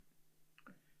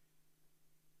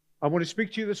I want to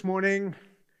speak to you this morning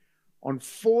on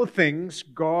 4 things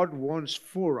God wants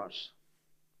for us.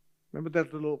 Remember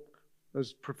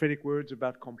those prophetic words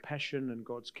about compassion and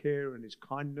God's care and His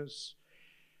kindness?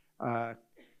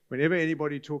 Whenever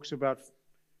anybody talks about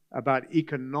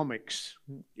economics,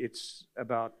 it's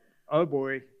about, oh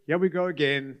boy, here we go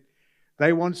again.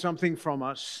 They want something from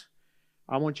us.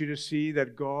 I want you to see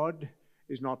that God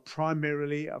is not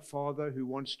primarily a father who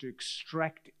wants to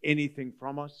extract anything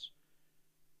from us.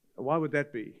 Why would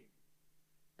that be?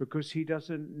 Because He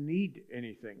doesn't need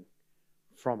anything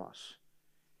from us.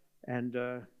 And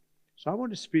so I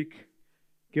want to speak,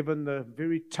 given the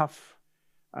very tough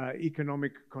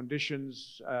economic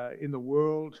conditions in the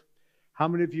world. How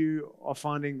many of you are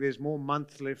finding there's more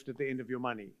months left at the end of your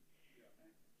money?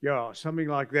 Yeah, something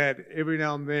like that every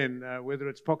now and then, whether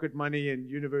it's pocket money in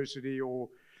university or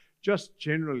just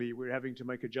generally, we're having to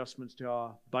make adjustments to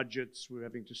our budgets. We're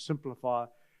having to simplify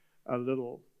a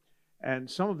little. And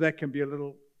some of that can be a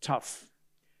little tough.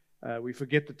 We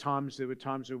forget there were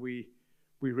times where we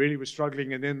really were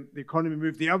struggling, and then the economy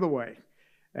moved the other way.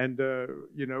 And,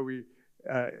 we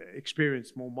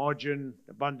experienced more margin,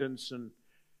 abundance,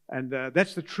 and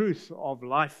that's the truth of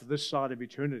life this side of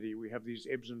eternity. We have these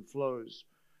ebbs and flows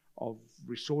of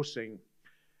resourcing.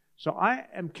 So I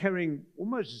am carrying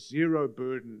almost zero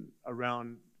burden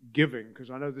around giving, because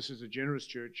I know this is a generous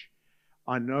church.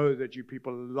 I know that you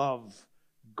people love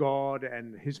God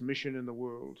and His mission in the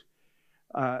world.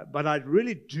 But I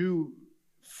really do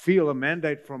feel a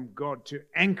mandate from God to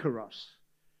anchor us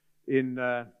in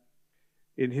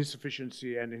His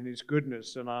sufficiency and in His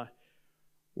goodness. And I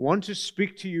want to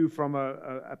speak to you from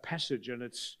a passage, and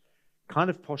it's kind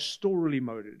of pastorally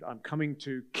moded. I'm coming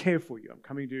to care for you. I'm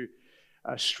coming to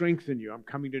strengthen you. I'm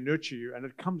coming to nurture you. And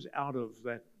it comes out of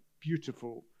that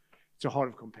beautiful, it's a heart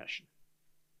of compassion.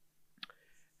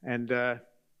 And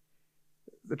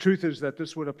the truth is that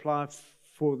this would apply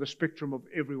for the spectrum of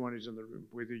everyone who's in the room,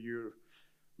 whether you're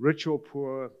rich or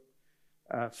poor,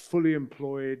 fully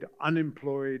employed,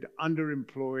 unemployed,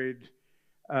 underemployed,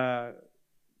 or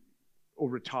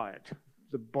retired.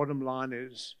 The bottom line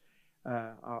is,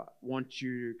 I want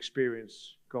you to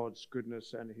experience God's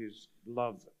goodness and His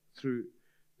love through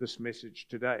this message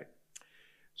today.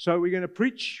 So we're going to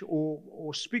preach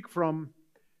or speak from,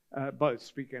 both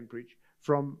speak and preach,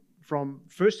 from 1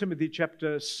 Timothy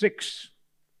chapter 6.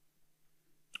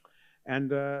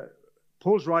 And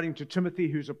Paul's writing to Timothy,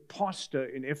 who's a pastor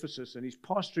in Ephesus, and he's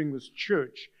pastoring this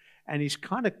church, and he's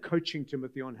kind of coaching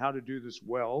Timothy on how to do this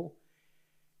well.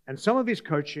 And some of his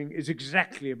coaching is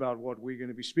exactly about what we're going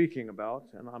to be speaking about,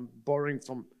 and I'm borrowing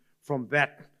from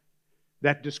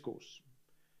that discourse,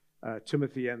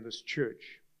 Timothy and this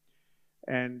church.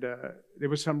 And there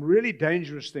were some really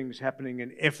dangerous things happening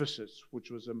in Ephesus,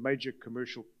 which was a major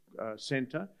commercial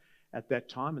center at that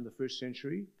time in the first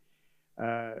century.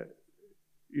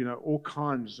 All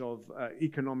kinds of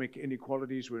economic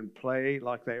inequalities were in play,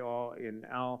 like they are in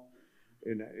our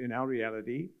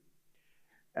reality.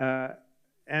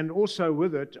 And also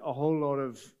with it, a whole lot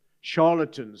of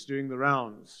charlatans doing the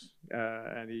rounds.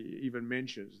 And he even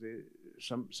mentions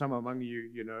some among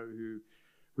you,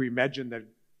 who imagine that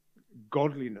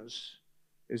godliness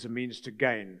is a means to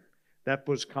gain. That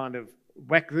was kind of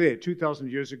back there, 2,000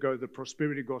 years ago. The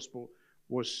prosperity gospel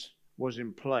was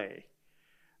in play.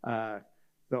 The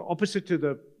opposite to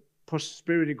the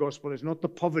prosperity gospel is not the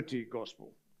poverty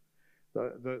gospel.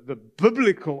 The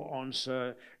biblical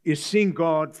answer is seeing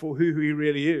God for who He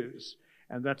really is,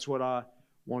 and that's what I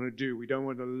want to do. We don't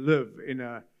want to live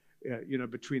in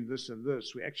between this and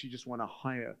this. We actually just want a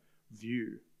higher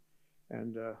view,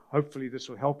 and hopefully this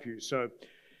will help you. So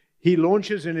he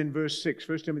launches in verse 6,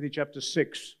 1 Timothy chapter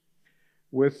 6,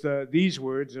 with these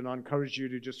words, and I encourage you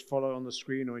to just follow on the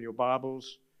screen or in your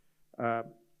Bibles.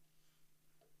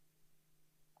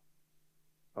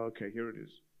 Okay, here it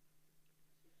is.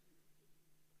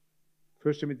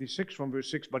 1 Timothy 6 from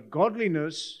verse 6, but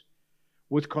godliness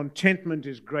with contentment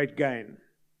is great gain.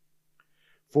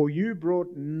 For you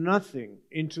brought nothing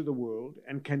into the world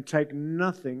and can take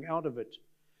nothing out of it.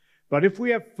 But if we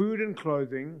have food and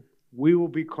clothing, we will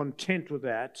be content with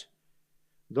that.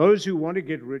 Those who want to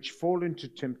get rich fall into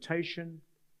temptation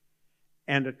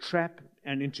and a trap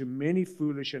and into many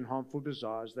foolish and harmful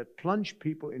desires that plunge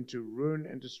people into ruin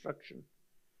and destruction.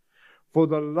 For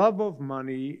the love of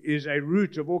money is a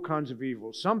root of all kinds of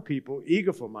evil. Some people,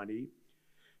 eager for money,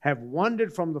 have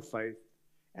wandered from the faith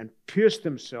and pierced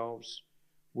themselves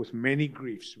with many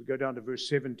griefs. We go down to verse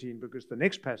 17 because the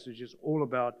next passage is all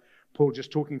about Paul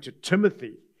just talking to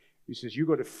Timothy. He says, you've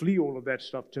got to flee all of that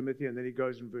stuff, Timothy. And then he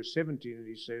goes in verse 17 and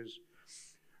he says,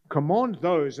 command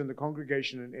those in the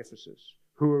congregation in Ephesus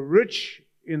who are rich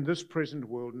in this present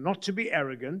world, not to be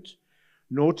arrogant,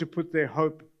 nor to put their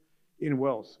hope in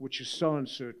wealth, which is so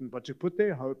uncertain, but to put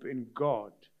their hope in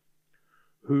God,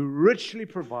 who richly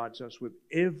provides us with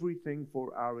everything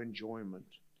for our enjoyment.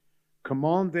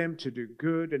 Command them to do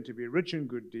good and to be rich in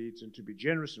good deeds and to be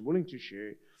generous and willing to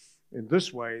share. In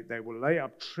this way, they will lay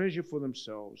up treasure for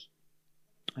themselves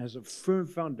as a firm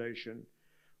foundation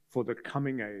for the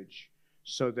coming age,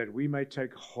 so that we may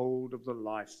take hold of the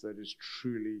life that is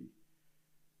truly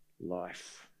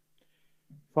life.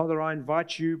 Father, I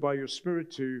invite you by your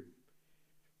Spirit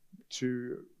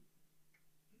to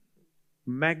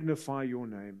magnify your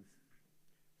name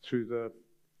through the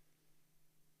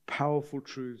powerful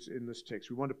truths in this text.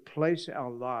 We want to place our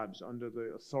lives under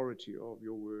the authority of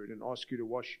your word and ask you to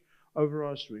wash over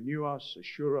us, renew us,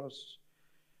 assure us.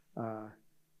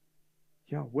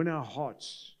 Win our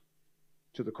hearts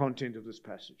to the content of this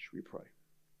passage, we pray,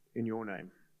 in your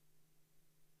name.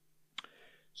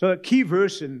 So a key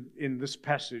verse in this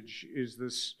passage is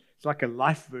this. It's like a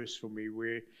life verse for me,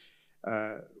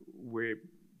 where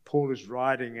Paul is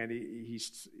writing, and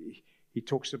he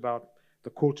talks about the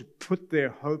call to put their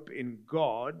hope in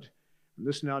God. And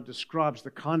this now describes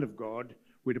the kind of God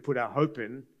we're to put our hope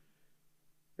in.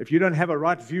 If you don't have a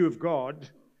right view of God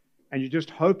and you're just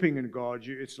hoping in God,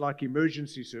 it's like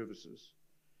emergency services.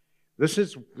 This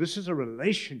is a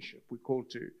relationship we're called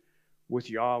to with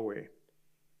Yahweh.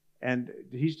 And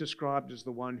he's described as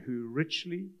the one who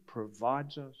richly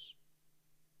provides us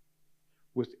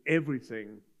with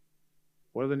everything.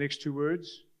 What are the next two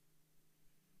words?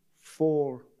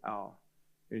 For our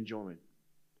enjoyment.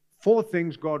 4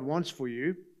 things God wants for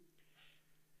you.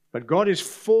 But God is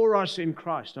for us in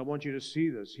Christ. I want you to see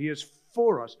this. He is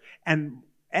for us. And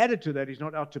added to that, He's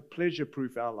not out to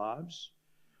pleasure-proof our lives,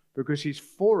 because He's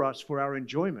for us for our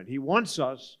enjoyment. He wants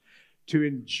us to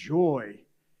enjoy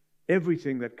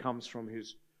everything that comes from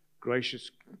His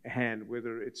gracious hand,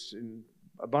 whether it's in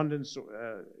abundance,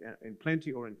 or in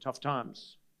plenty, or in tough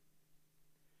times.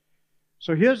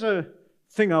 So here's a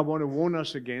thing I want to warn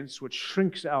us against, which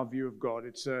shrinks our view of God.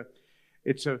 It's a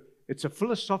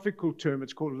philosophical term.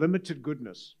 It's called limited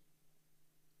goodness.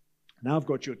 Now I've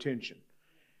got your attention.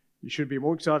 You should be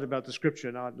more excited about the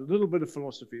Scripture. Now, a little bit of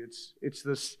philosophy. It's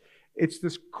this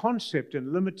concept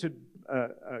in limited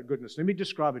goodness. Let me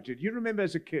describe it to you. Do you remember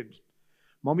as a kid,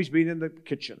 Mommy's been in the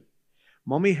kitchen.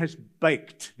 Mommy has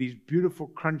baked these beautiful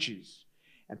crunchies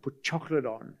and put chocolate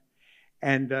on.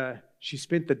 And she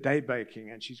spent the day baking,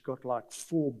 and she's got like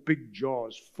 4 big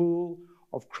jars full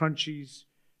of crunchies,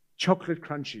 chocolate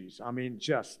crunchies. I mean,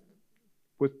 just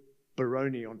with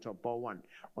baroni on top, bowl one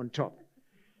on top.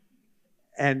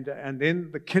 And then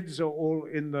the kids are all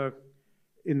in the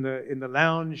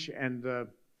lounge, and the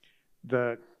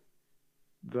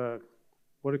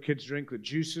what do kids drink? The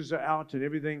juices are out and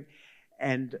everything,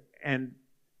 and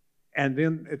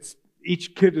then it's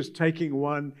each kid is taking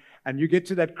one, and you get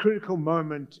to that critical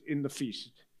moment in the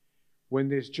feast when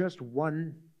there's just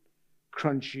one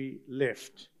crunchy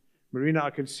left. Marina, I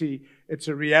can see it's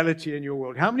a reality in your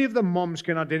world. How many of the moms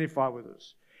can identify with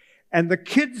this? And the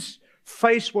kids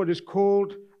face what is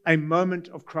called a moment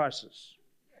of crisis.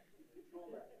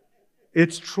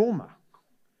 It's trauma.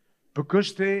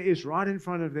 Because there is right in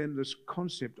front of them this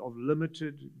concept of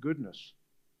limited goodness.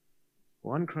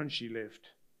 One crunchy left.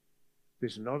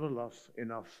 There's not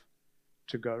enough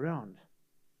to go around.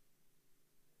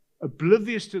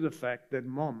 Oblivious to the fact that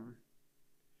mom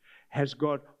has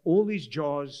got all these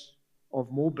jars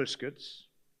of more biscuits.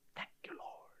 Thank you,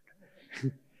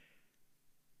 Lord.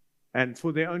 And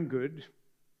for their own good,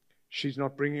 she's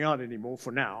not bringing out anymore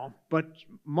for now. But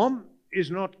mom is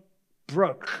not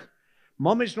broke.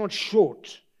 Mom is not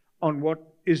short on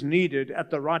what is needed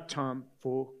at the right time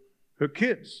for her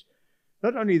kids.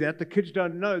 Not only that, the kids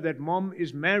don't know that mom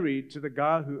is married to the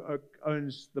guy who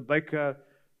owns the Baker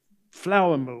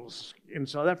flour mills in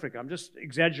South Africa. I'm just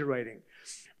exaggerating.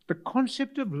 The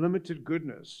concept of limited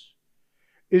goodness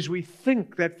is we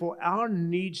think that for our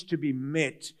needs to be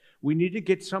met, we need to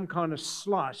get some kind of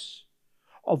slice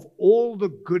of all the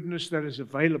goodness that is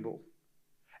available.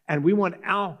 And we want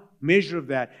our measure of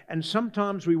that. And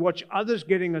sometimes we watch others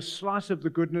getting a slice of the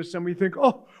goodness and we think,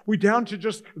 oh, we're down to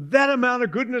just that amount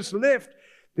of goodness left.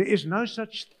 There is no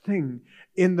such thing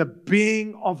in the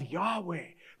being of Yahweh,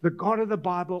 the God of the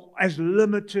Bible, as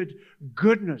limited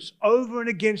goodness. Over and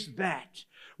against that,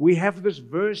 we have this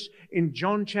verse in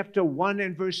John chapter 1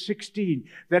 and verse 16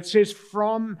 that says,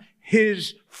 from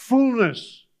His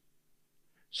fullness.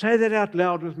 Say that out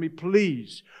loud with me,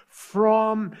 please.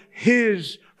 From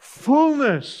His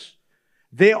fullness.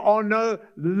 There are no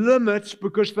limits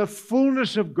because the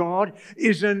fullness of God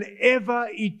is an ever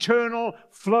eternal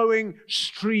flowing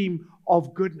stream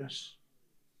of goodness.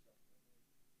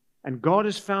 And God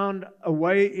has found a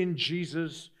way in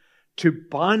Jesus to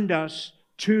bind us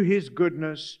to His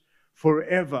goodness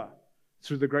forever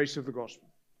through the grace of the gospel.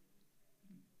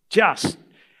 Just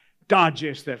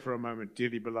digest that for a moment,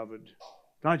 dearly beloved.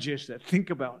 Digest that. Think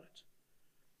about it.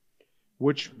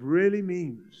 Which really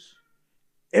means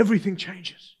everything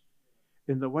changes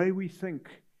in the way we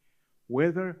think,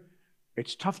 whether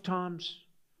it's tough times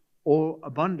or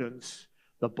abundance.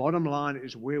 The bottom line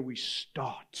is where we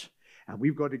start. And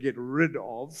we've got to get rid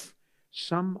of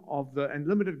some of the, and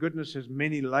limited goodness has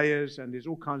many layers, and there's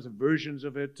all kinds of versions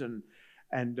of it,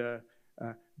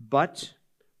 but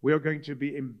we are going to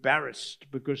be embarrassed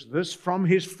because this, from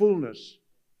His fullness,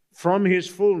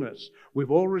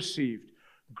 we've all received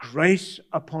grace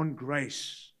upon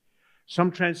grace.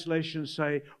 Some translations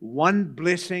say one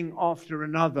blessing after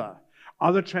another.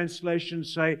 Other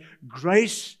translations say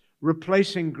grace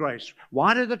replacing grace.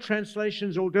 Why do the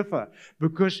translations all differ?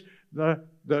 Because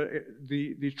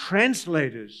the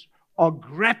translators are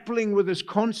grappling with this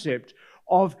concept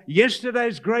of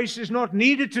yesterday's grace is not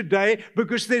needed today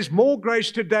because there's more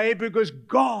grace today because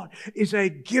God is a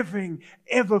giving,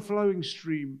 ever-flowing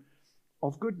stream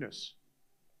of goodness.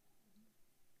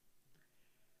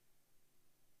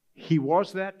 He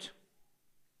was that.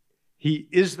 He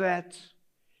is that.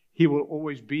 He will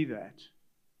always be that.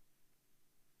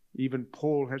 Even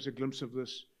Paul has a glimpse of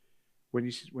this when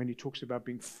he talks about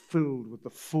being filled with the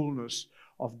fullness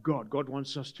of God. God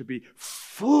wants us to be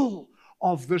full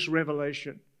of this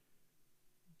revelation.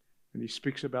 And he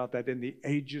speaks about that in the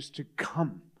ages to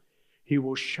come. He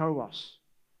will show us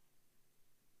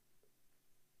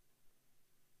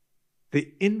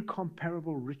the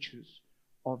incomparable riches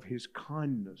of His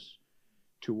kindness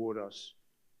toward us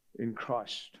in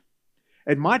Christ.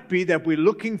 It might be that we're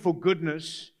looking for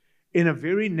goodness in a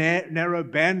very narrow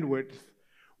bandwidth,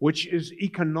 which is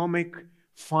economic,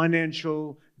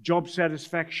 financial, job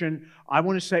satisfaction. I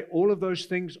want to say all of those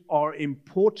things are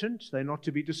important. They're not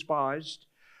to be despised,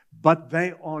 but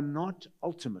they are not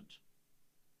ultimate.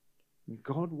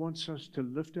 God wants us to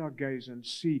lift our gaze and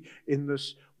see in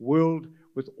this world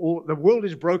the world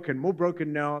is broken, more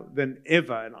broken now than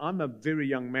ever. And I'm a very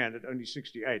young man at only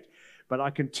 68. But I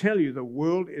can tell you the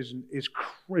world is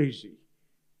crazy.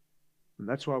 And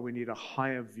that's why we need a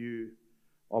higher view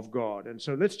of God. And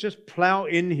so let's just plow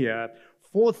in here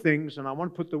 4 things, and I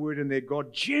want to put the word in there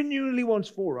God genuinely wants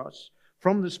for us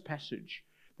from this passage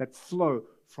that flow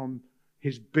from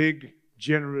His big,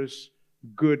 generous,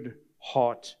 good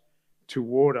heart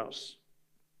toward us.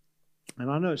 And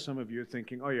I know some of you are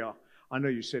thinking, oh yeah, I know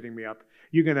you're setting me up.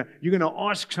 You're gonna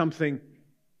ask something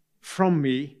from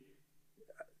me.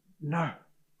 No,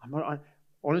 I'm not.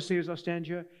 Honestly, as I stand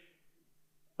here,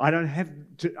 I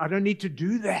don't need to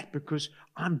do that because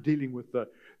I'm dealing with the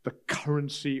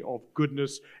currency of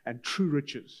goodness and true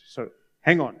riches. So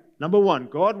hang on. Number 1,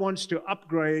 God wants to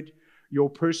upgrade your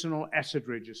personal asset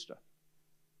register.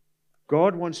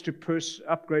 God wants to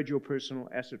upgrade your personal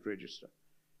asset register.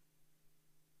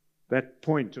 That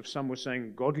point of some were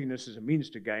saying godliness is a means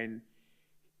to gain,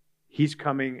 He's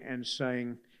coming and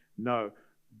saying, no,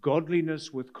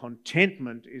 godliness with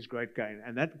contentment is great gain.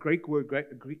 And that Greek word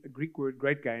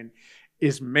great gain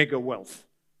is mega wealth.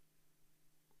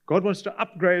 God wants to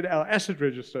upgrade our asset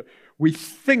register. We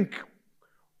think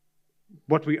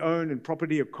what we own in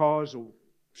property or cars or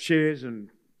shares and,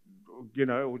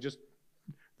 or just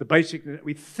the basic,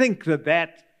 we think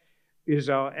that is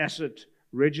our asset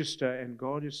register, and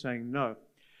God is saying, no,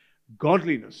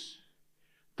 godliness,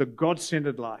 the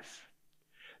God-centered life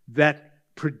that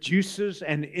produces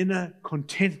an inner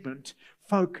contentment.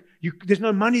 Folk, there's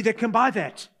no money that can buy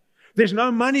that. There's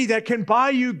no money that can buy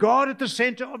you God at the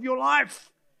center of your life.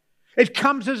 It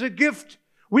comes as a gift.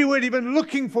 We weren't even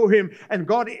looking for Him. And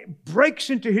God breaks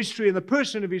into history in the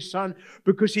person of His Son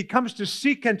because He comes to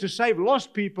seek and to save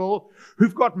lost people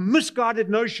who've got misguided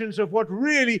notions of what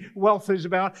really wealth is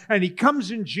about. And He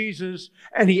comes in Jesus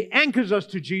and He anchors us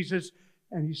to Jesus.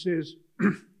 And He says,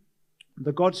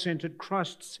 the God-centered,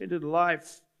 Christ-centered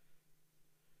life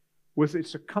with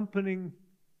its accompanying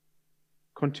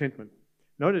contentment.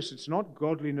 Notice it's not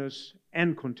godliness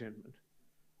and contentment.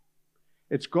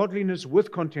 It's godliness with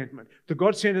contentment. The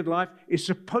God-centered life is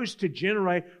supposed to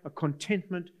generate a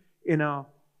contentment in our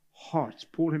hearts.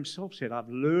 Paul himself said, I've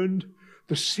learned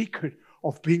the secret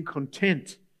of being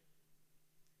content.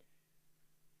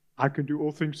 I can do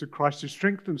all things through Christ who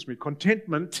strengthens me.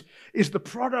 Contentment is the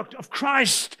product of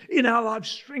Christ in our lives,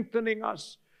 strengthening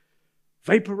us,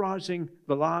 vaporizing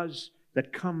the lies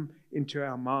that come into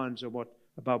our minds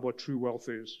about what true wealth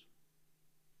is.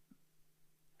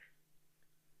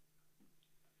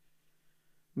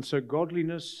 And so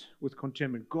godliness with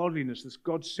contentment, godliness, this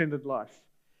God-centered life,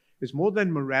 is more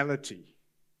than morality.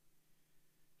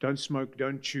 Don't smoke,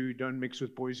 don't chew, don't mix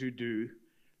with boys who do.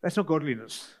 That's not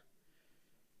godliness.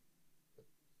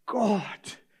 God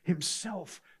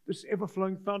Himself, this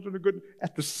ever-flowing fountain of good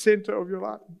at the center of your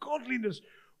life. Godliness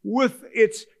with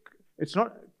it's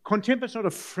not, contentment's not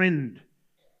a friend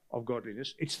of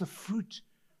godliness. It's the fruit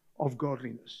of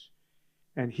godliness.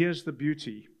 And here's the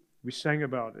beauty. We sang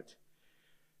about it.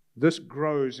 This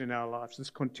grows in our lives. This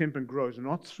contentment grows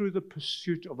not through the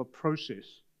pursuit of a process,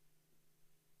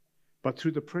 but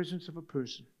through the presence of a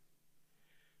person.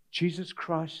 Jesus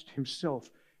Christ Himself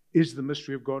is the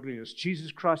mystery of godliness.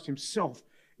 Jesus Christ Himself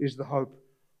is the hope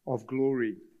of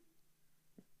glory.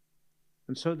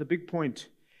 And so the big point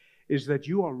is that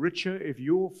you are richer if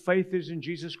your faith is in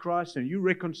Jesus Christ and you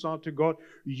reconcile to God.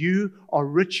 You are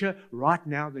richer right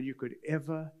now than you could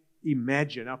ever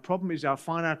imagine. Our problem is our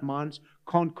finite minds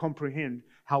can't comprehend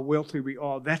how wealthy we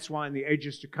are. That's why in the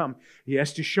ages to come, He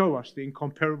has to show us the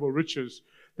incomparable riches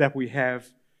that we have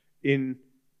in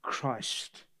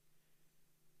Christ.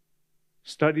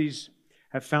 Studies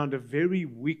have found a very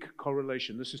weak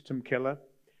correlation. This is Tim Keller,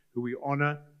 who we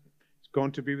honor. He's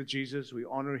gone to be with Jesus. We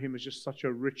honor him as just such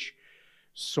a rich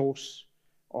source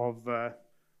of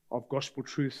gospel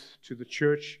truth to the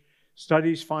church.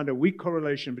 Studies find a weak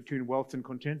correlation between wealth and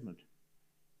contentment.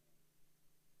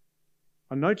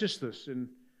 I noticed this in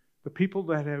the people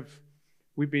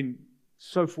we've been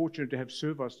so fortunate to have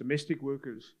serve us, domestic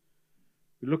workers.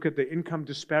 We look at the income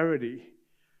disparity,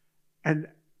 and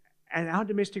our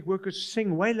domestic workers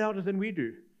sing way louder than we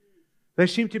do. They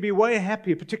seem to be way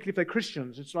happier, particularly if they're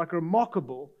Christians. It's like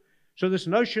remarkable. So this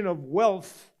notion of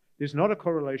wealth, there's not a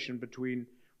correlation between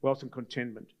wealth and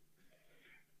contentment.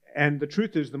 And the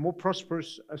truth is, the more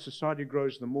prosperous a society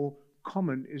grows, the more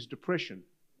common is depression.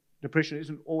 Depression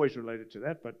isn't always related to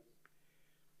that,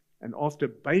 and after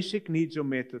basic needs are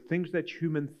met, the things that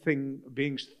human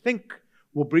beings think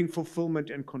will bring fulfillment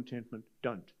and contentment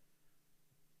don't.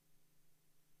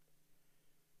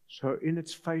 So in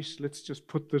its face, let's just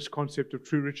put this concept of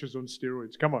true riches on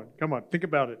steroids. Come on, think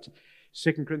about it.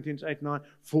 2 Corinthians 8:9,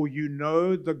 for you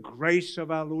know the grace of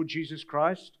our Lord Jesus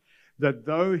Christ, that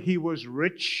though He was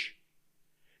rich,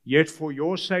 yet for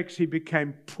your sakes He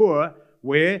became poor.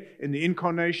 Where? In the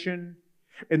incarnation,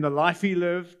 in the life He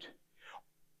lived,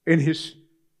 in His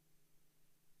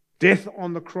death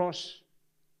on the cross.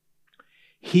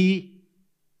 He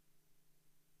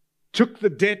took the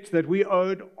debt that we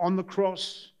owed on the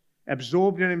cross,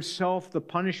 absorbed in Himself the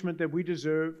punishment that we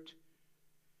deserved,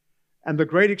 and the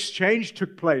great exchange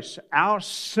took place. Our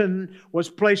sin was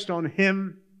placed on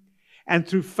Him, and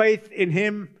through faith in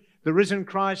Him, the risen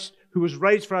Christ, who was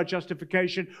raised for our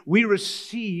justification, we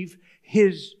receive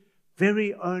His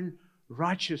very own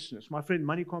righteousness. My friend,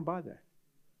 money can't buy that.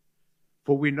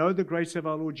 For we know the grace of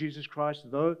our Lord Jesus Christ,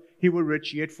 though He were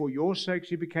rich, yet for your sakes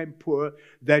He became poor,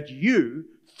 that you,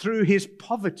 through His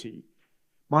poverty,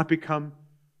 might become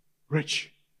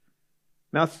rich.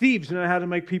 Now, thieves know how to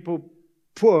make people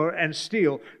poor and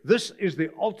steal. This is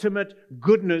the ultimate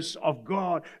goodness of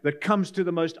God that comes to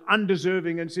the most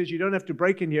undeserving and says, you don't have to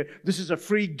break in here. This is a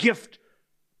free gift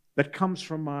that comes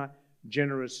from my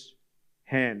generous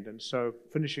hand. And so,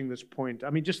 finishing this point,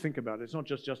 just think about it. It's not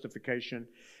just justification.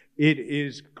 It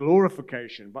is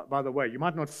glorification. But by the way, you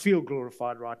might not feel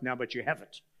glorified right now, but you have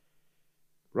it.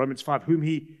 Romans 5, whom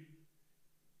He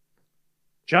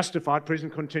justified,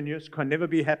 present continuous, can never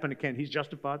be happen again. He's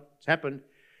justified. It's happened.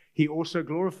 He also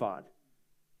glorified.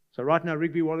 So right now,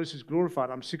 Rigby Wallace is glorified.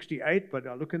 I'm 68, but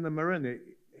I look in the mirror and the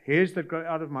hairs that grow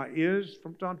out of my ears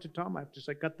from time to time, I have to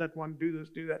say, cut that one, do this,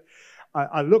 do that.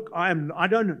 I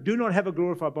do not have a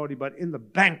glorified body, but in the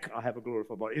bank I have a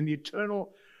glorified body. In the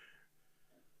eternal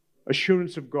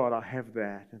assurance of God, I have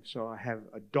that. And so I have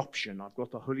adoption. I've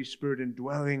got the Holy Spirit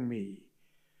indwelling me.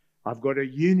 I've got a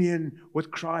union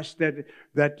with Christ that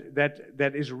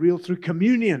is real through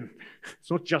communion.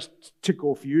 It's not just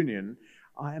tick-off union.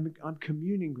 I'm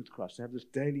communing with Christ. I have this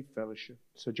daily fellowship.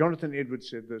 So Jonathan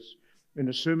Edwards said this in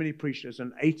a sermon he preached as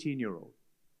an 18-year-old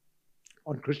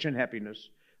on Christian happiness.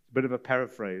 A bit of a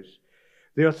paraphrase.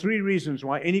 There are 3 reasons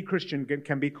why any Christian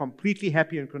can be completely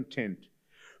happy and content.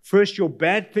 First, your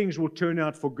bad things will turn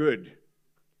out for good.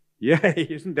 Yay,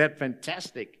 isn't that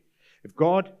fantastic? If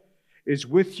God is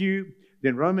with you,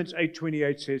 then Romans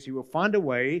 8:28 says He will find a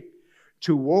way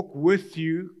to walk with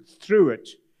you through it,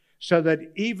 so that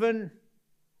even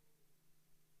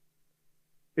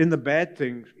the bad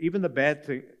things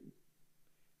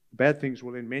Bad things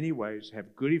will in many ways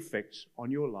have good effects on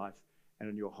your life and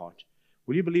on your heart.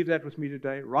 Will you believe that with me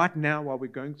today? Right now, while we're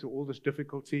going through all this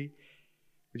difficulty,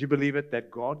 would you believe it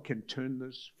that God can turn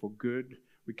this for good?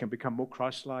 We can become more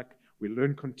Christ-like. We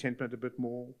learn contentment a bit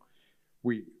more.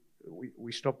 We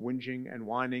stop whinging and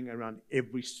whining around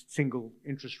every single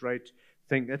interest rate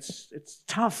thing. It's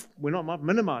tough. We're not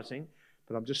minimizing,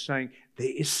 but I'm just saying there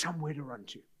is somewhere to run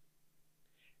to.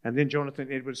 And then Jonathan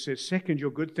Edwards says, second, your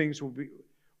good things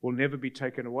will never be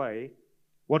taken away.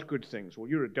 What good things? Well,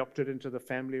 you're adopted into the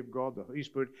family of God. The Holy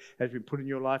Spirit has been put in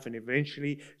your life and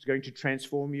eventually is going to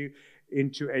transform you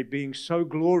into a being so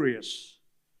glorious,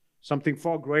 something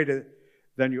far greater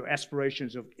than your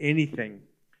aspirations of anything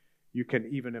you can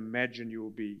even imagine you will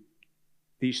be.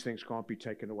 These things can't be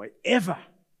taken away ever.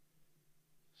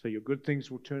 So your good things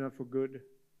will turn out for good.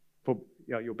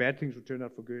 Your bad things will turn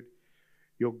out for good.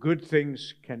 Your good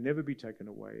things can never be taken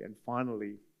away. And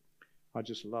finally, I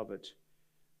just love it,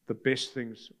 the best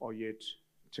things are yet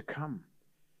to come.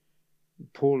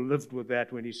 Paul lived with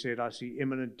that when he said, I see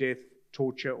imminent death,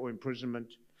 torture, or imprisonment.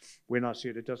 When I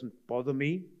said it doesn't bother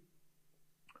me.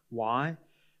 Why?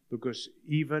 Because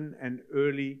even an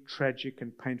early, tragic,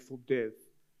 and painful death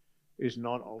is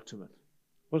not ultimate.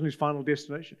 It wasn't his final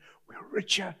destination. We're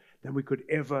richer than we could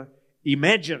ever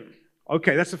imagine.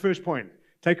 Okay, that's the first point.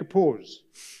 Take a pause.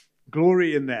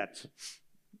 Glory in that.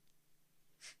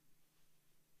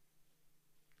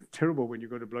 Terrible when you've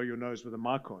got to blow your nose with a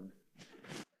mic on.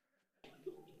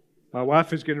 My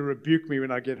wife is going to rebuke me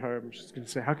when I get home. She's going to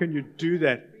say, how can you do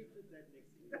that?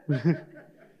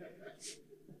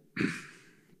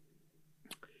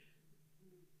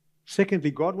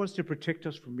 Secondly, God wants to protect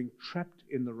us from being trapped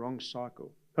in the wrong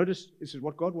cycle. Notice this is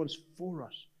what God wants for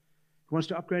us. He wants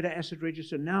to upgrade our asset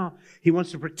register. Now He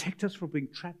wants to protect us from being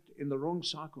trapped in the wrong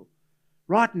cycle.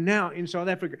 Right now in South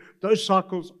Africa, those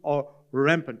cycles are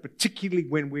rampant, particularly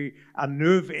when our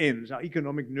nerve ends, our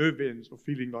economic nerve ends, are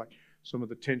feeling like some of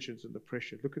the tensions and the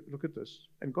pressure. Look at this.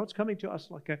 And God's coming to us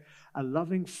like a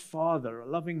loving father, a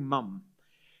loving mum,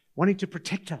 wanting to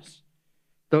protect us.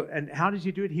 And how does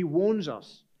He do it? He warns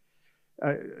us.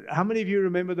 How many of you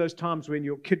remember those times when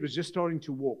your kid was just starting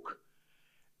to walk,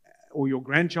 or your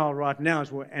grandchild right now,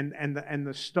 and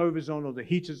the stove is on or the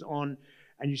heater's on,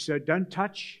 and you say, don't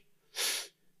touch?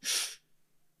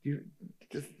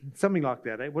 Something like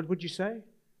that, eh? What would you say?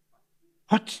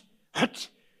 Hot.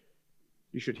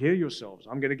 You should hear yourselves.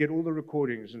 I'm going to get all the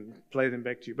recordings and play them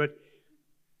back to you. But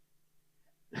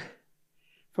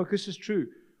focus is true.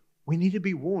 We need to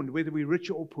be warned whether we're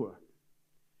rich or poor.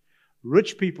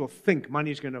 Rich people think money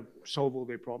is going to solve all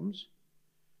their problems,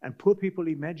 and poor people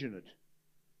imagine it.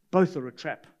 Both are a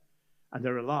trap, and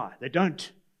they're a lie. They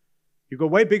don't. You've got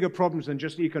way bigger problems than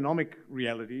just economic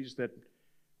realities.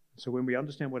 So when we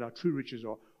understand what our true riches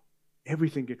are,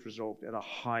 everything gets resolved at a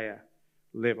higher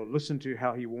level. Listen to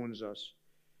how He warns us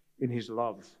in His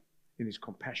love, in His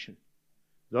compassion.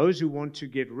 Those who want to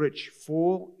get rich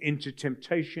fall into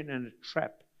temptation and a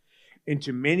trap,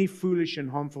 into many foolish and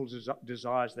harmful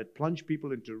desires that plunge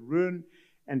people into ruin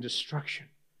and destruction.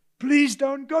 Please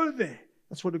don't go there.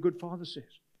 That's what a good father says.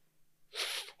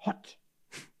 Hot.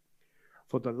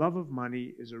 For the love of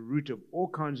money is a root of all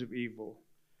kinds of evil.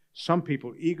 Some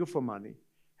people, eager for money,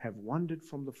 have wandered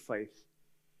from the faith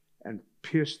and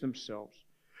pierced themselves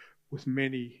with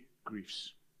many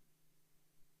griefs.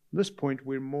 At this point,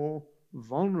 we're more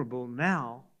vulnerable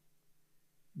now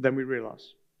than we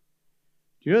realize.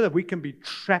 Do you know that we can be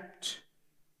trapped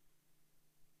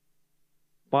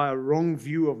by a wrong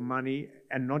view of money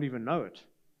and not even know it?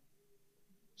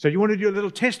 So you want to do a little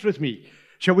test with me?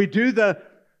 Shall we do the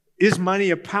is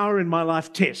money a power in my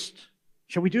life test?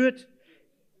 Shall we do it?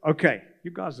 Okay.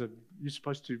 You're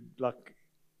supposed to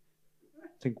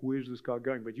think, where's this guy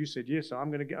going? But you said yes, so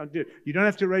I'm going to do it. You don't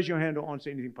have to raise your hand or answer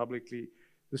anything publicly.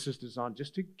 This is designed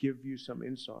just to give you some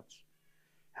insights.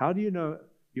 How do you know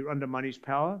you're under money's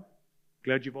power?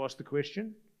 Glad you've asked the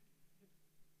question.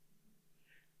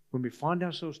 When we find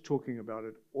ourselves talking about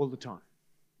it all the time.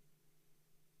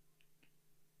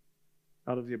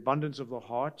 Out of the abundance of the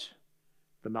heart,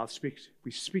 the mouth speaks.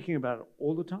 We're speaking about it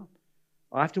all the time.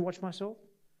 I have to watch myself.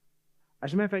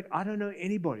 As a matter of fact, I don't know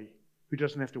anybody who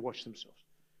doesn't have to watch themselves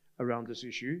around this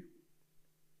issue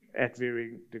at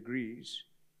varying degrees.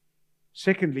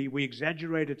 Secondly, we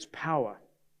exaggerate its power.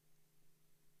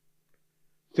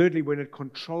 Thirdly, when it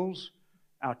controls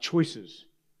our choices,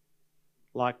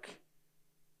 like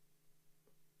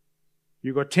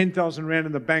you got 10,000 Rand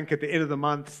in the bank at the end of the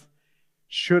month,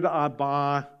 should I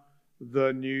buy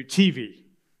the new TV?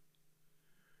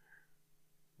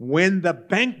 When the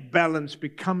bank balance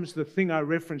becomes the thing I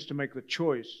reference to make the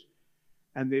choice,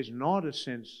 and there's not a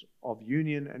sense of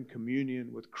union and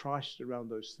communion with Christ around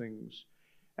those things.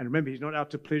 And remember, He's not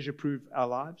out to pleasure-proof our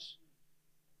lives.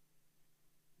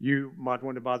 You might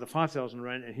want to buy the 5,000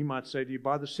 rand, and He might say to you,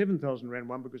 buy the 7,000 rand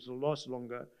one because it'll last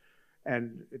longer,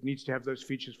 and it needs to have those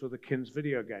features for the kids'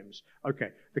 video games. Okay,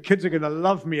 the kids are going to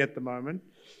love me at the moment.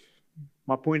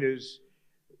 My point is,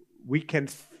 we can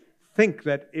think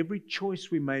that every choice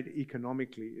we made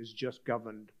economically is just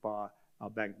governed by our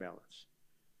bank balance.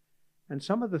 And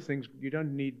some of the things you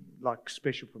don't need like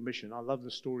special permission. I love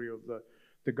the story of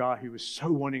the guy who was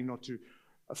so wanting not to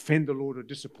offend the Lord or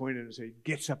disappoint him. So he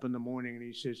gets up in the morning and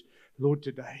he says, Lord,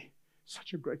 today,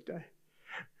 such a great day.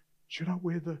 Should I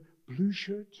wear the blue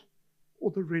shirt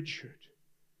or the red shirt?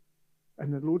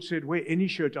 And the Lord said, wear any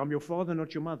shirt. I'm your father,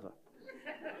 not your mother.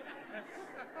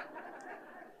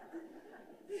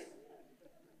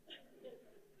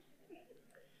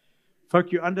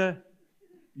 Folk, you're under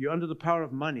the power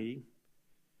of money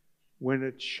when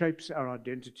it shapes our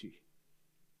identity.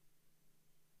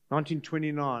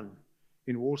 1929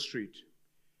 in Wall Street,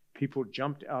 people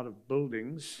jumped out of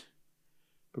buildings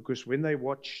because when they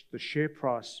watched the share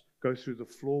price go through the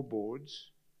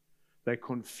floorboards, they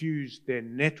confused their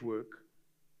net worth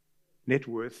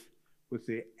with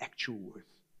their actual worth.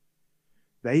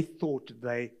 They thought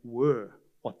they were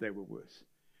what they were worth.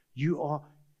 You are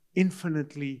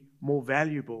infinitely more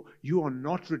valuable. You are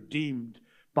not redeemed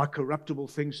by corruptible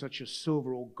things such as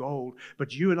silver or gold,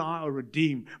 but you and I are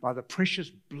redeemed by the precious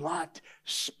blood,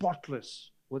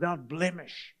 spotless, without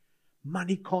blemish.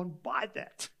 Money can't buy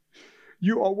that.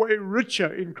 You are way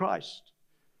richer in Christ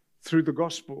through the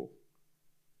gospel.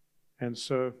 And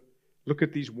so, look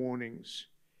at these warnings.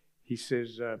 He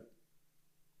says, the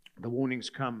warnings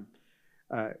come.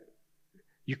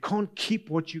 You can't keep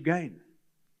what you gain.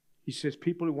 He says,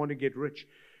 people who want to get rich,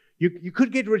 you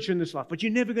could get rich in this life, but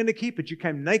you're never going to keep it. You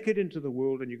came naked into the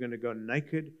world, and you're going to go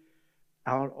naked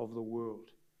out of the world.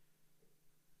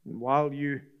 And while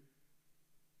you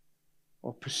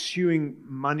are pursuing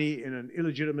money in an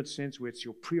illegitimate sense, where it's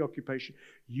your preoccupation,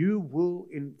 you will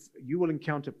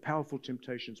encounter powerful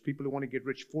temptations. People who want to get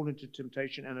rich fall into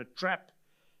temptation and a trap.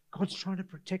 God's trying to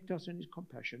protect us in His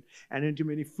compassion and into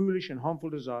many foolish and harmful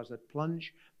desires that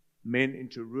plunge men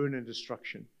into ruin and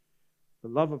destruction. The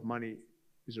love of money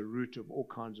is a root of all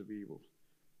kinds of evil.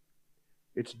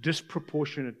 It's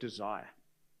disproportionate desire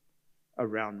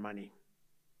around money.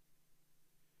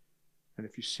 And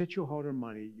if you set your heart on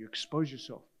money, you expose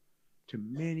yourself to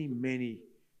many, many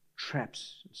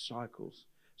traps and cycles.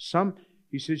 Some,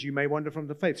 he says, you may wander from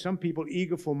the faith. Some people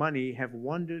eager for money have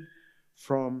wandered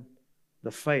from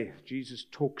the faith. Jesus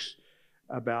talks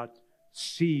about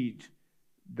seed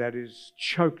that is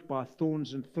choked by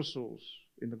thorns and thistles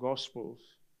in the Gospels.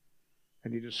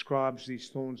 And He describes these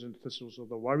thorns and thistles of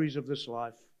the worries of this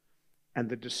life and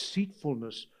the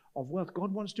deceitfulness of wealth.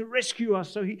 God wants to rescue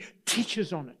us, so He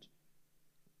teaches on it.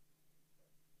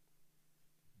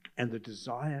 And the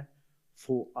desire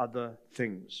for other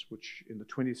things, which in the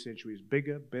 20th century is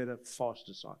bigger, better,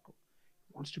 faster cycle.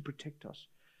 He wants to protect us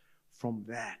from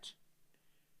that.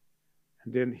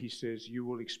 And then he says, you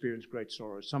will experience great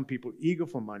sorrow. Some people eager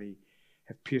for money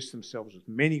have pierced themselves with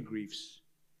many griefs.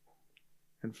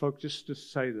 And folks, just to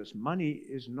say this, money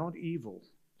is not evil.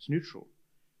 It's neutral.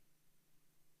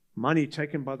 Money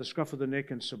taken by the scruff of the neck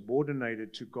and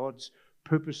subordinated to God's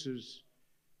purposes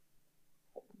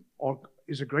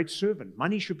is a great servant.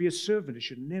 Money should be a servant. It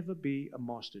should never be a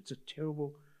master. It's a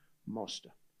terrible master.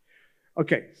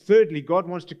 Okay, thirdly, God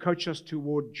wants to coach us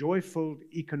toward joy-filled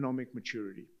economic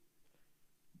maturity.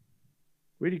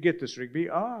 Where do you get this, Rigby?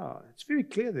 It's very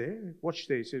clear there. Watch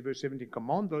there. He says, verse 17,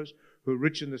 command those who are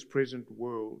rich in this present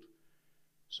world.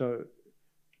 So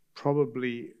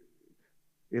probably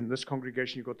in this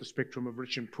congregation, you've got the spectrum of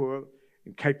rich and poor.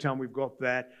 In Cape Town, we've got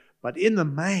that. But in the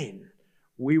main,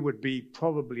 we would be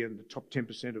probably in the top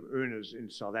 10% of earners in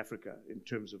South Africa in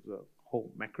terms of the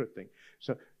whole macro thing.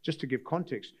 So just to give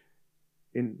context,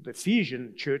 in the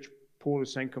Ephesian church, Paul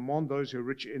is saying, command those who are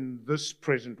rich in this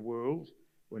present world,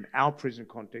 or in our present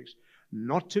context,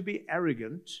 not to be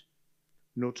arrogant,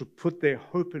 nor to put their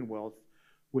hope in wealth,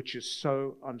 which is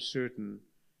so uncertain,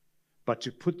 but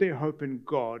to put their hope in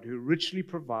God, who richly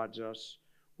provides us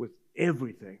with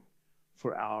everything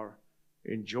for our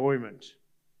enjoyment.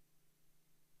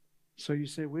 So you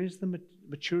say, where's the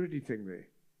maturity thing there?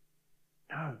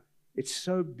 No, it's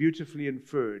so beautifully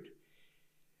inferred.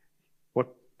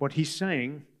 What he's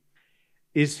saying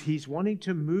is he's wanting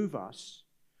to move us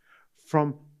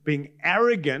from being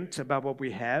arrogant about what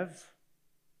we have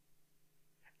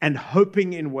and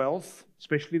hoping in wealth,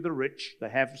 especially the rich, the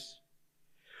haves,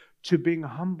 to being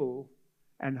humble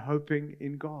and hoping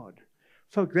in God.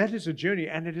 Folk, that is a journey,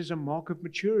 and it is a mark of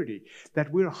maturity,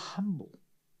 that we're humble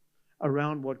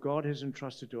around what God has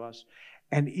entrusted to us.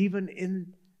 And even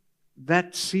in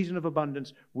that season of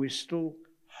abundance, we're still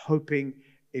hoping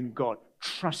in God,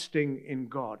 trusting in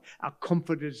God. Our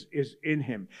confidence is in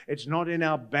Him. It's not in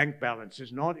our bank balance.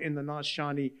 It's not in the nice,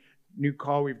 shiny new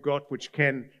car we've got, which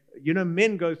can,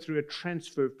 men go through a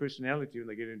transfer of personality when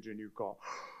they get into a new car.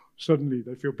 Suddenly,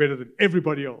 they feel better than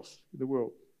everybody else in the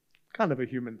world. Kind of a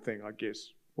human thing, I guess,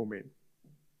 for men.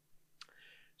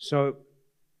 So,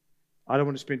 I don't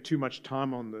want to spend too much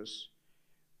time on this,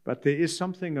 but there is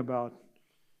something about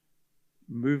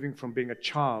moving from being a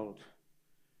child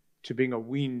to being a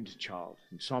weaned child.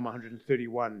 In Psalm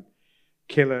 131,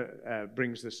 Keller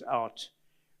brings this out,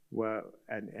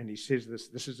 and he says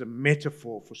this is a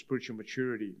metaphor for spiritual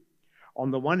maturity. On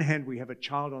the one hand, we have a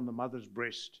child on the mother's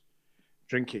breast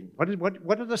drinking.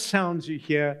 What are the sounds you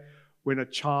hear when a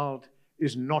child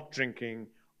is not drinking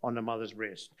on the mother's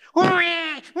breast?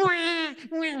 Okay.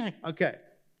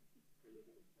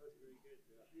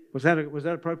 Was that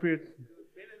appropriate?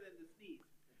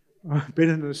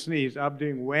 Better than the sneeze. I'm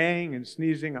doing weighing and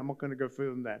sneezing. I'm not going to go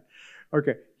further than that.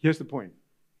 Okay, here's the point.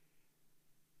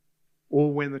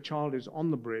 Or when the child is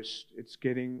on the breast, it's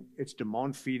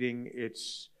demand feeding.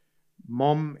 Its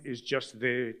mom is just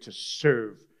there to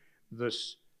serve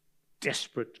this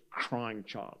desperate, crying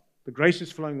child. The grace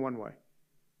is flowing one way.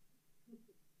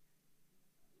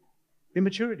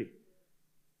 Immaturity.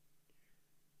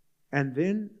 And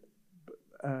then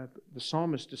the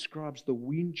psalmist describes the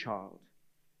weaned child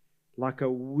like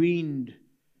a weaned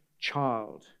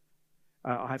child.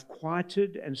 I've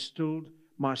quieted and stilled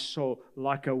my soul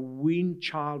like a weaned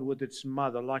child with its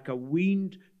mother. Like a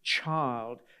weaned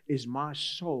child is my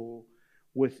soul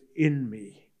within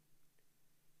me.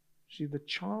 See, the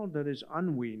child that is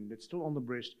unweaned, that's still on the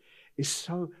breast, is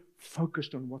so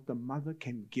focused on what the mother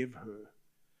can give her.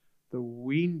 The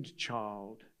weaned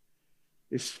child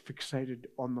is fixated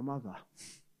on the mother,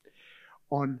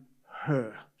 on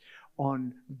her,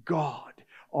 on God,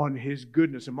 on His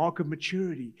goodness. A mark of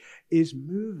maturity is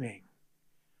moving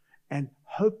and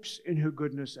hopes in her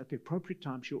goodness. At the appropriate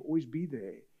time, she'll always be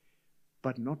there,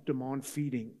 but not demand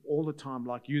feeding all the time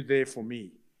like you there for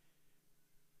me.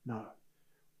 No,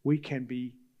 we can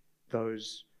be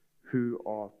those who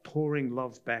are pouring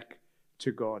love back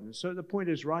to God. And so the point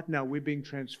is, right now we're being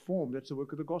transformed. That's the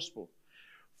work of the gospel.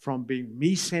 From being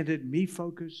me-centered,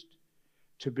 me-focused,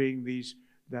 to being these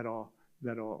that are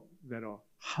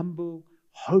humble,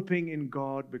 hoping in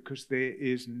God, because there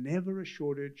is never a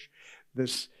shortage.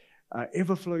 This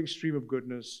ever-flowing stream of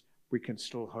goodness, we can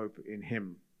still hope in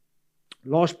Him.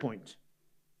 Last point.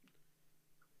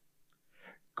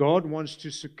 God wants to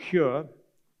secure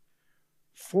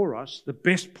for us the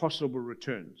best possible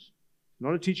returns.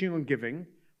 Not a teaching on giving. I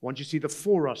want you to see the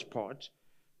for us part,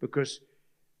 because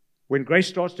when grace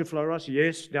starts to flow us,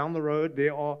 yes, down the road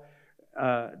there are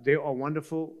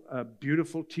wonderful,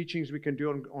 beautiful teachings we can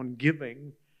do on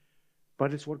giving,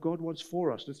 but it's what God wants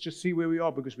for us. Let's just see where we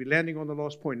are, because we're landing on the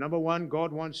last point. Number one,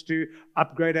 God wants to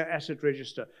upgrade our asset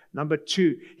register. Number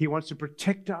two, He wants to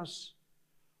protect us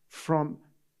from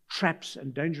traps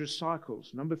and dangerous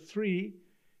cycles. Number three,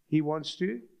 He wants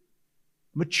to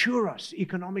mature us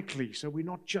economically, so we're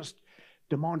not just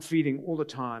demand feeding all the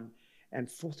time.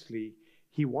 And fourthly,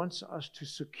 He wants us to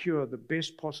secure the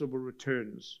best possible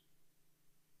returns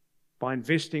by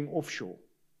investing offshore.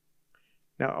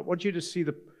 Now, I want you to see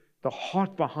the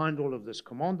heart behind all of this.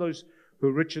 Command those who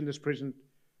are rich in this present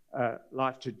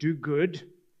life to do good,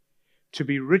 to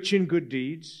be rich in good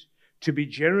deeds, to be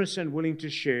generous and willing to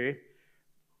share.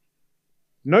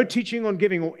 No teaching on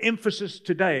giving or emphasis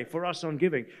today for us on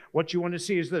giving. What you want to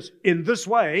see is this. In this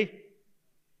way,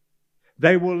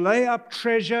 they will lay up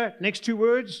treasure, next two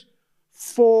words,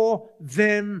 for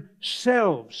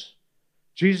themselves.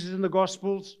 Jesus in the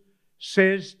Gospels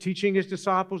says, teaching His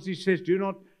disciples, He says, do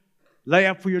not lay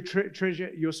up for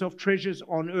yourself treasures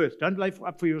on earth. Don't lay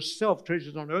up for yourself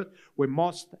treasures on earth where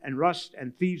moth and rust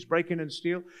and thieves break in and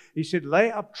steal. He said,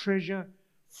 lay up treasure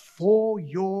for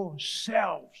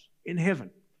yourselves in heaven.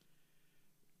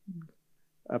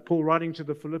 Paul, writing to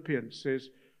the Philippians, says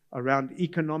around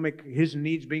his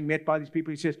needs being met by these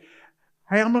people, he says,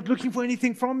 hey, I'm not looking for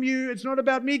anything from you. It's not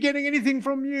about me getting anything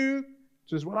from you.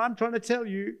 This is what I'm trying to tell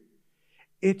you.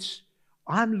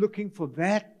 I'm looking for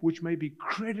that which may be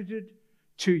credited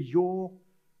to your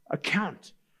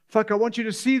account. Fuck, I want you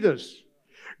to see this.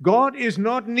 God is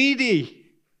not needy.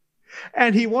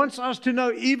 And He wants us to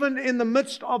know, even in the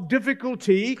midst of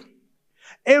difficulty,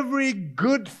 every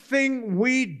good thing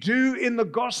we do in the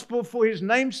gospel for His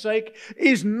name's sake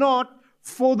is not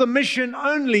for the mission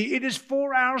only. It is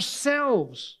for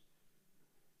ourselves.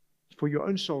 It's for your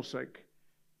own soul's sake,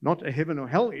 not a heaven or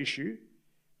hell issue.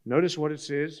 Notice what it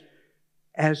says,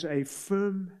 as a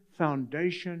firm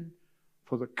foundation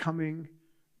for the coming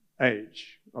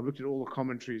age. I've looked at all the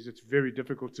commentaries. It's very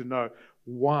difficult to know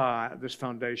why this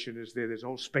foundation is there. There's a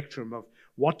whole spectrum of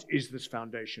what is this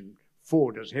foundation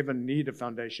for? Does heaven need a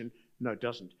foundation? No, it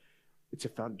doesn't. It's a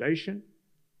foundation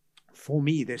for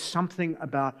me. There's something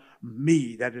about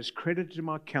me that is credited to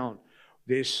my account.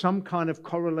 There's some kind of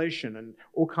correlation, and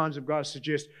all kinds of guys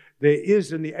suggest there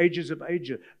is in the ages of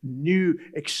ages new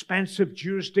expansive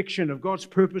jurisdiction of God's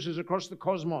purposes across the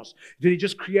cosmos. Did He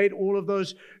just create all of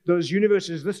those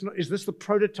universes? Is this the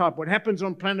prototype? What happens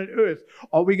on planet Earth?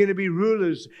 Are we going to be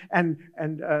rulers and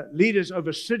leaders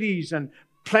over cities and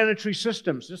planetary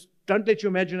systems? Just don't let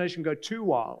your imagination go too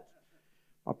wild.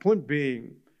 My point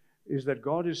being is that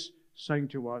God is saying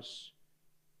to us,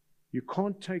 you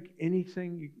can't take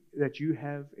anything that you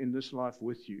have in this life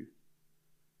with you,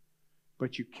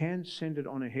 but you can send it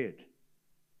on ahead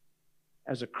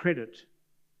as a credit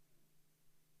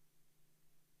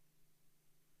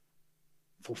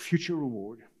for future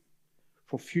reward,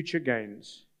 for future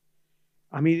gains.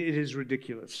 I mean, it is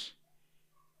ridiculous.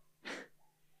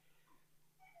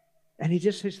 And He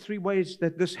just says 3 ways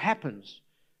that this happens.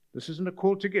 This isn't a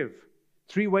call to give.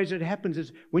 3 ways it happens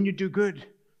is when you do good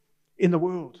in the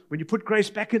world, when you put grace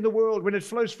back in the world, when it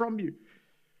flows from you,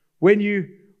 when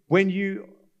you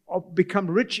become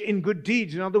rich in good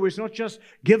deeds. In other words, not just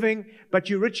giving, but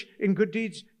you're rich in good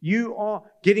deeds. You are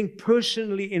getting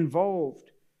personally involved.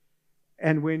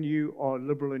 And when you are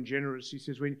liberal and generous, He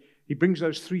says, when He brings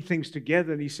those 3 things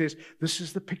together, and He says, this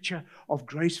is the picture of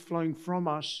grace flowing from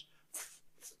us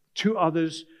to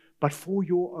others, but for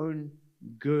your own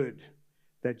good.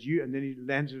 That you, and then He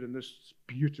lands it in this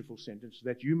beautiful sentence,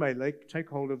 that you may take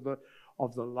hold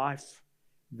of the life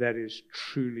that is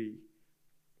truly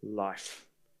life.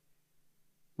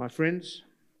 My friends,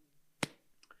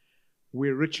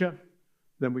 we're richer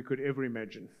than we could ever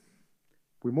imagine.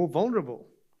 We're more vulnerable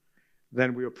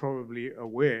than we are probably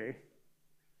aware.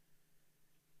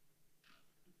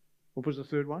 What was the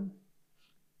third one?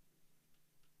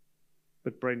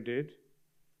 But brain dead.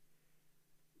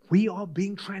 We are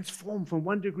being transformed from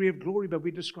one degree of glory, but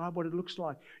we describe what it looks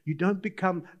like. You don't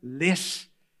become less,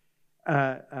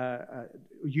 as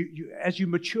you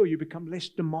mature, you become less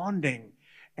demanding,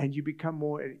 and you become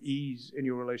more at ease in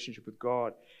your relationship with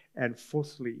God. And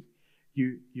fourthly,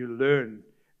 you learn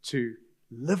to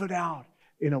live it out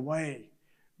in a way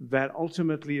that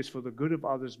ultimately is for the good of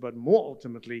others, but more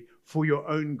ultimately for your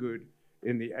own good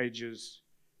in the ages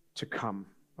to come.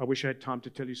 I wish I had time to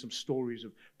tell you some stories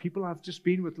of people I've just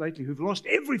been with lately who've lost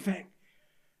everything.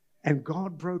 And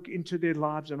God broke into their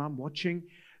lives, and I'm watching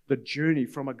the journey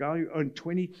from a guy who owned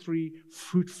 23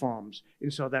 fruit farms in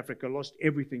South Africa, lost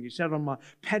everything. He sat on my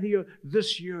patio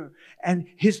this year, and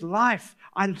his life,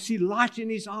 I see light in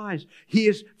his eyes. He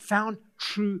has found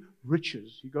true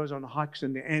riches. He goes on hikes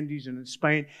in the Andes and in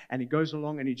Spain, and he goes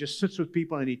along and he just sits with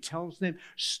people and he tells them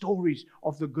stories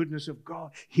of the goodness of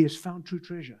God. He has found true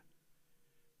treasure.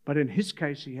 But in his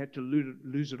case, he had to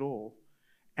lose it all.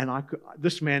 And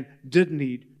this man did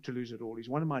need to lose it all. He's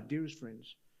one of my dearest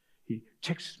friends. He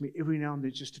texts me every now and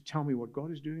then just to tell me what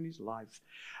God is doing in his life.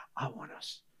 I want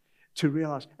us to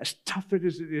realize, as tough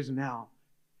as it is now,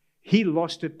 he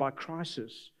lost it by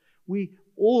crisis. We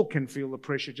all can feel the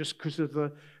pressure just because of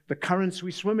the currents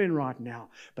we swim in right now.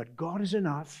 But God is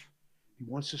enough. He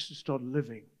wants us to start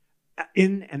living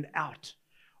in and out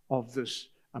of this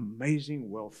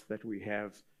amazing wealth that we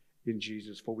have in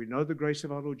Jesus. For we know the grace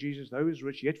of our Lord Jesus, though he is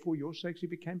rich, yet for your sakes he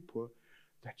became poor,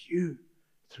 that you,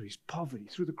 through his poverty,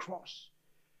 through the cross,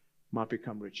 might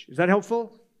become rich. Is that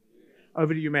helpful?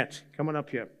 Over to you, Matt. Come on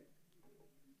up here.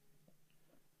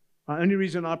 The only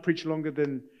reason I preach longer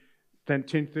than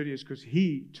 10:30 is because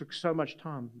he took so much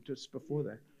time just before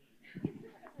that.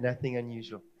 Nothing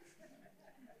unusual.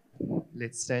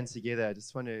 Let's stand together. I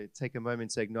just want to take a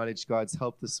moment to acknowledge God's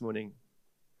help this morning.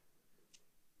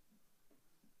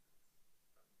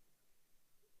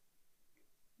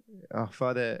 Oh,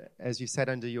 Father, as you sat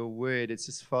under your word, it's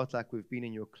just felt like we've been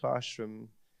in your classroom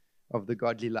of the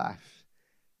godly life,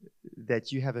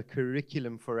 that you have a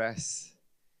curriculum for us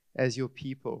as your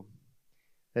people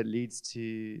that leads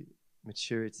to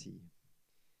maturity.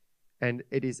 And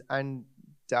it is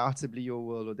undoubtedly your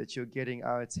will, Lord, that you're getting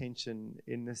our attention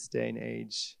in this day and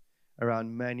age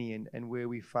around money and where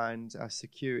we find our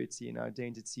security and our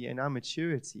identity and our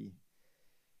maturity.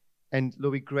 And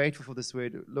Lord, we're grateful for this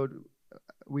word. Lord,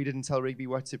 we didn't tell Rigby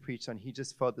what to preach on. He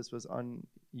just felt this was on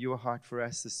your heart for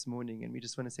us this morning. And we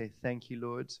just want to say thank you,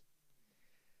 Lord.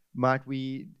 Might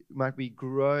we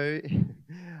grow,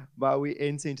 might we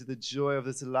enter into the joy of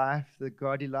this life, the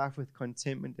godly life with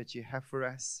contentment that you have for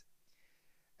us.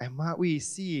 And might we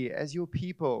see, as your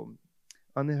people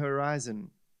on the horizon,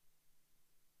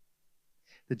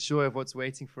 the joy of what's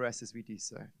waiting for us as we do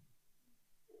so.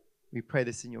 We pray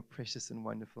this in your precious and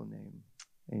wonderful name.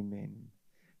 Amen.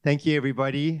 Thank you,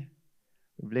 everybody.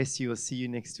 Bless you. We'll see you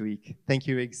next week. Thank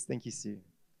you, Riggs. Thank you, Sue.